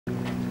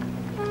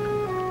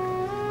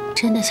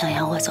真的想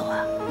要我走啊？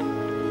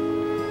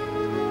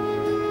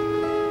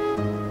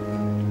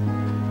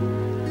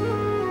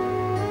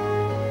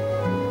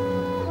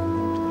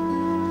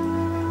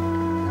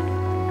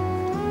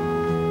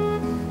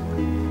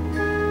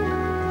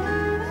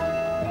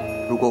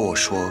如果我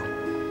说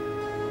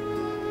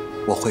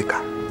我会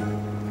改，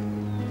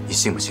你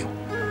信不信我？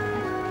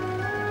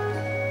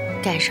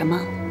改什么？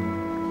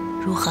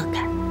如何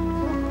改？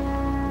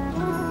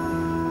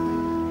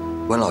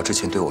文老之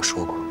前对我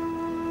说过，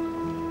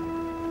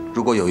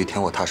如果有一天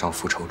我踏上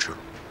复仇之路，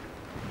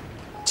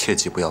切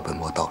记不要本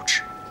末倒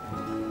置。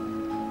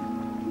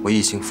我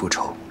一心复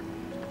仇，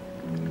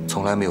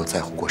从来没有在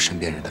乎过身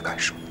边人的感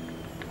受。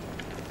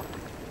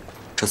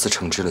这次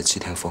惩治了齐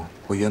天风，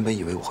我原本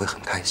以为我会很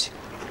开心，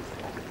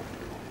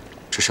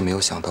只是没有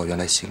想到原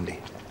来心里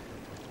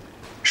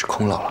是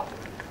空落落。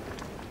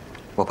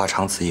我怕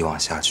长此以往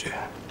下去，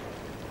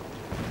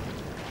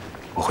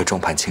我会众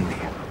叛亲离。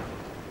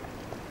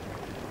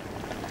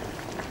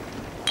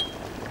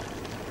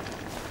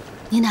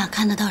你哪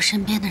看得到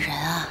身边的人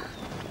啊？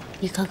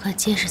一个个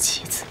皆是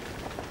棋子。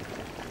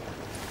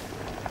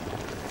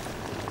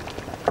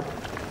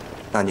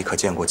那你可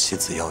见过棋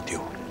子要丢，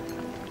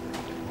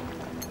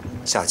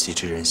下棋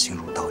之人心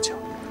如刀绞。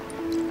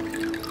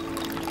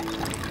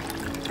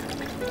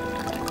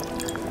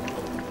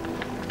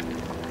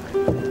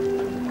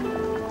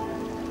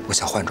我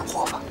想换种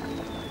活法。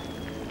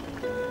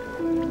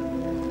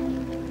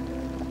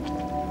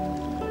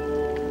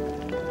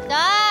小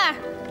二，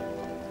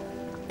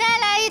再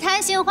来一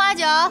坛杏花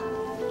酒。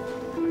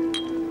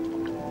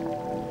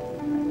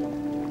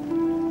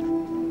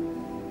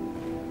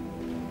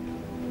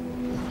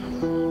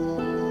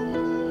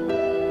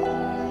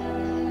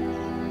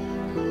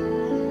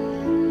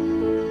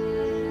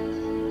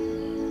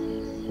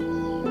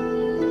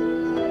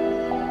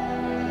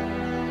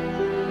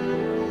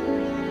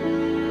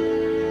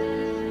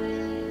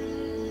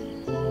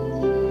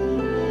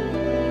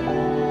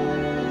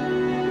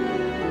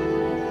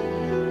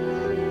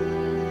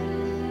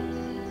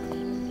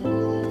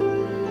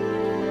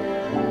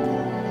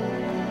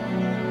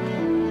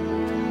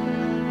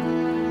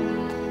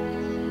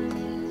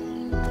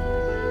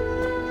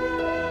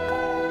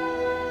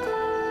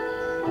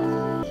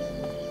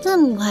这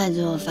么快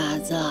就有法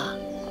子啊！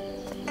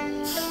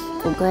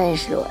不愧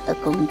是我的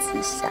公子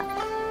夏，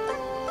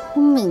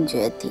聪明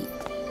绝顶。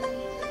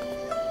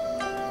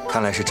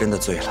看来是真的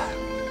醉了。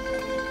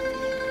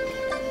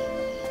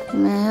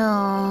没有，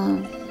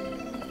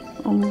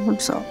我不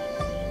走，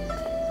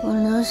我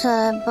留下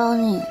来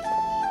帮你，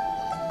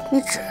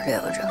一直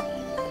留着。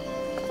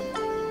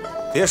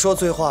别说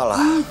醉话了，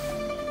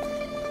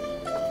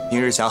明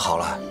日想好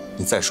了，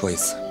你再说一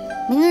次。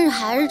明日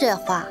还是这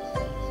话。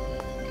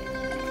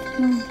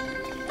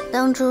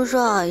当初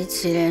说好一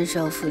起联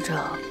手复仇，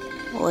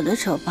我的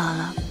仇报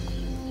了，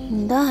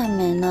你的还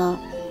没呢。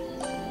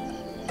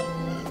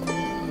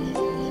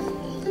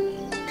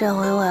这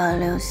回我要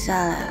留下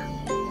来，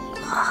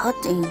好好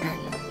盯着你。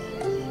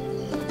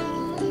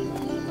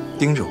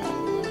盯着我？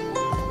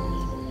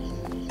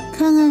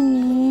看看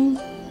你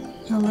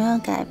有没有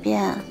改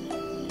变，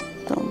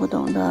懂不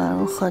懂得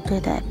如何对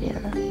待别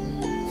人。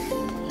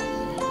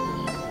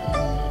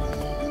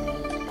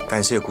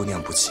感谢姑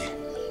娘不弃。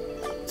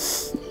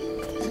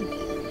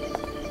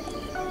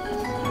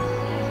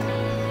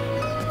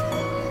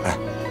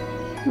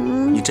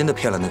你真的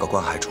骗了那个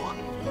关海主啊？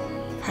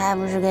还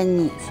不是跟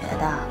你学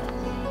的。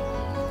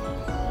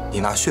你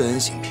拿血恩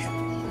行骗，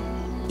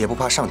也不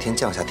怕上天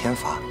降下天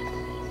罚？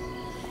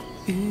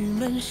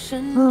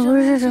我不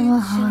是什么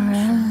好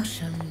人，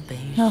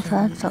要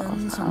法走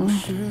房里。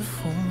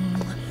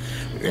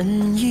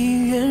人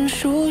已远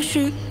树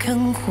须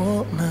看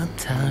火，那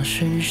他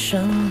身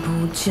上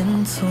不见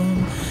踪。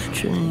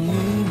春雨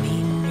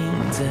冥冥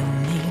在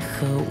你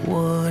和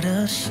我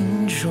的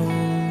心中。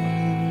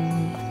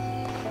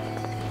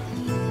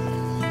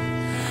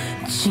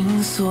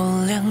紧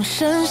锁两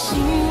扇心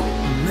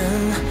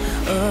门，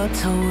额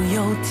头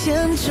有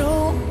天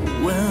皱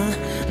纹，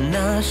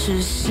那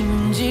是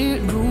心急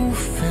如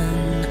焚，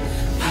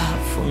怕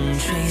风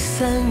吹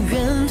散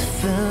缘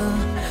分，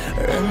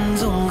人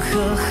总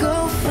和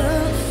合纷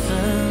纷，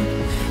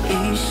一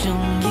生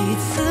一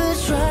次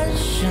转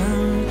身，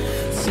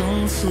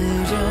从此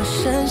这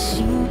扇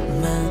心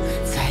门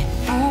再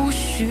不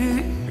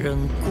许人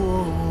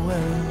过问。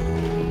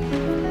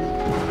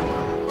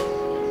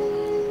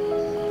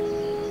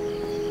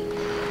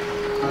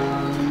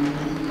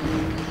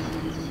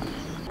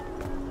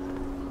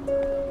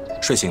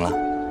睡醒了？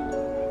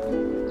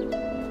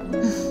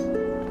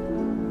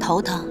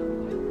头疼。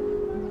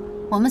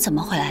我们怎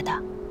么回来的？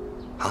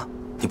啊，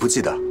你不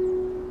记得？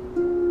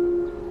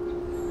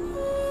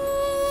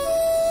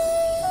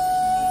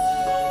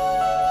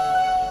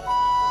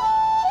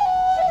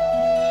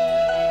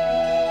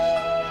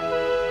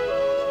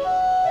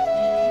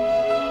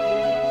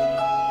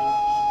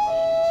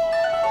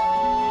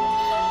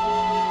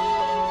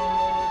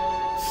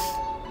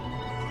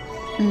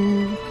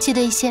记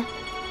得一些。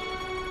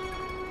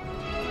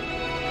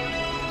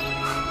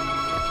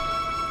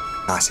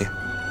哪些？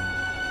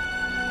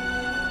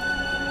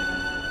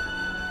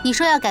你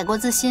说要改过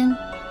自新，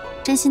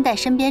真心待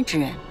身边之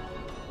人。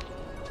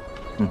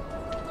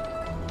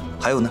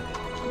还有呢？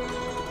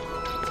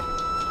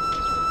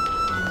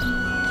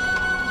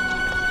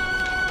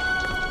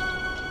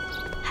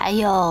还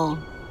有，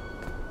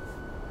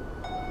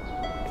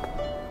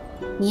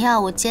你要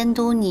我监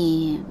督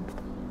你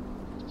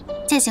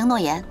践行诺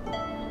言。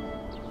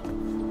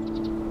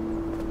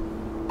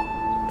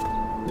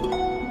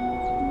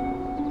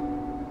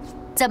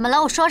怎么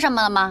了？我说什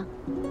么了吗？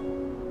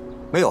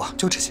没有啊，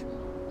就这些。